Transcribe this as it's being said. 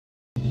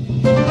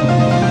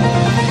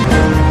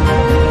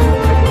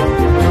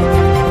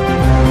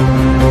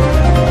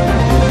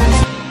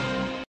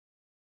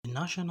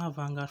national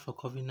vanguard for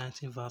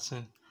COVID-19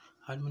 vaccine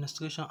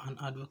administration and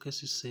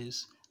advocacy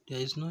says there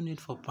is no need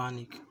for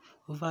panic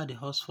over the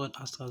Oxford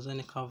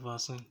AstraZeneca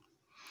vaccine,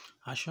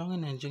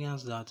 assuring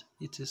Nigerians that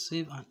it is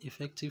safe and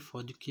effective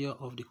for the cure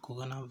of the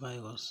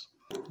coronavirus.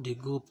 The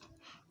group,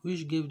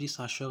 which gave this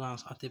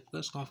assurance at a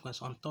press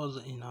conference on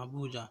Thursday in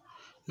Abuja,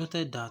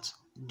 noted that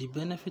the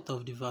benefit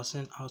of the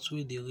vaccine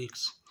outweigh the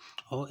risks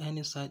or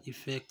any side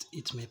effect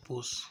it may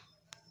pose.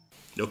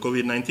 The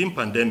COVID-19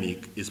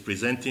 pandemic is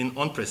presenting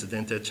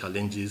unprecedented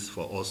challenges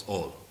for us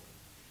all,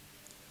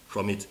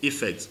 from its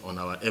effects on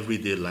our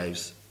everyday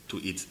lives to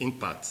its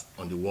impact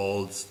on the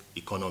world's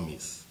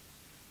economies.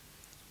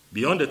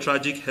 Beyond the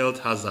tragic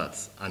health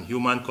hazards and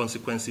human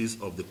consequences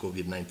of the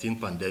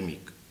COVID-19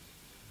 pandemic,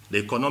 the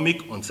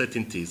economic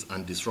uncertainties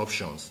and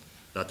disruptions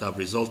that have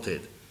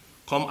resulted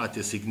come at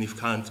a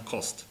significant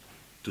cost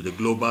to the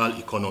global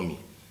economy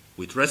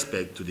with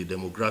respect to the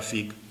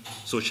demographic,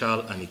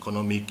 social, and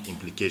economic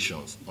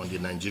implications on the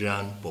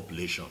Nigerian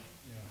population.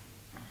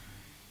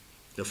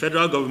 The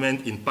federal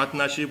government, in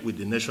partnership with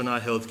the National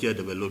Healthcare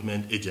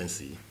Development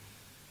Agency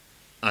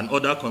and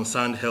other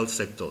concerned health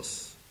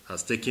sectors,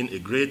 has taken a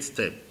great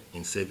step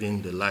in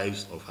saving the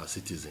lives of her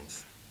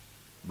citizens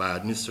by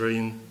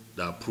administering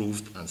the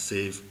approved and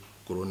safe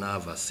corona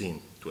vaccine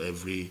to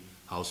every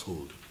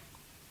household.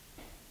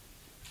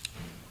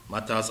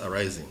 Matters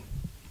arising.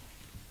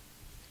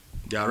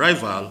 The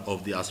arrival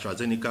of the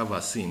AstraZeneca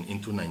vaccine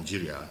into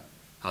Nigeria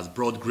has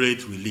brought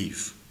great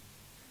relief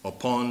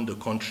upon the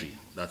country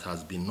that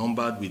has been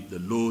numbered with the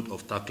load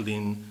of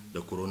tackling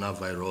the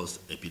coronavirus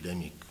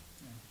epidemic.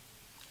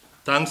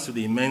 Thanks to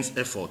the immense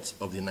efforts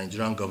of the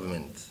Nigerian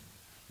government,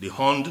 the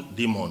horned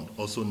demon,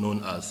 also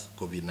known as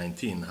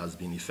COVID-19, has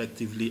been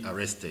effectively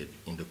arrested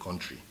in the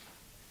country.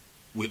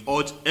 We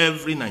urge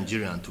every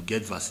Nigerian to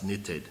get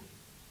vaccinated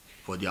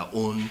for their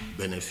own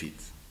benefit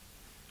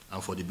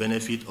and for the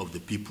benefit of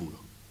the people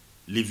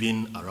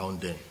living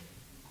around them.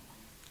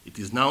 It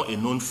is now a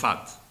known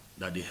fact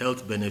that the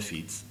health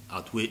benefits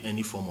outweigh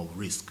any form of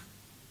risk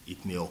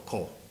it may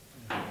occur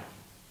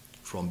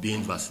from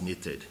being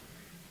vaccinated,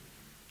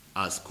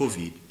 as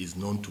COVID is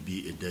known to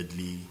be a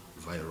deadly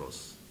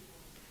virus.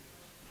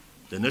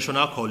 The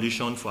National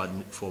Coalition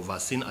for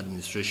Vaccine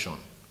Administration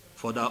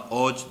further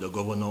urged the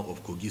Governor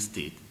of Kogi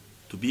State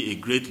to be a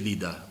great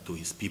leader to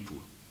his people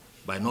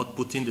by not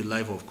putting the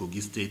life of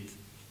Kogi State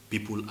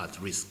people at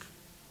risk.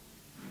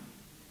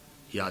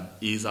 He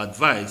is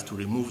advised to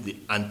remove the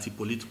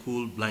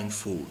anti-political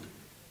blindfold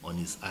on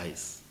his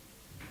eyes.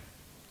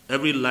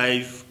 Every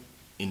life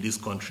in this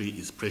country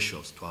is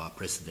precious to our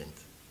president.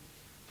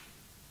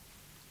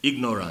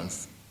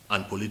 Ignorance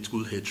and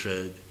political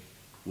hatred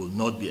will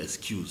not be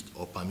excused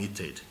or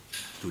permitted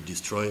to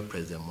destroy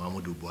President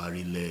Muhammadu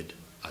Buhari-led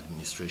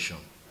administration.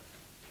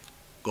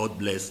 God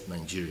bless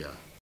Nigeria.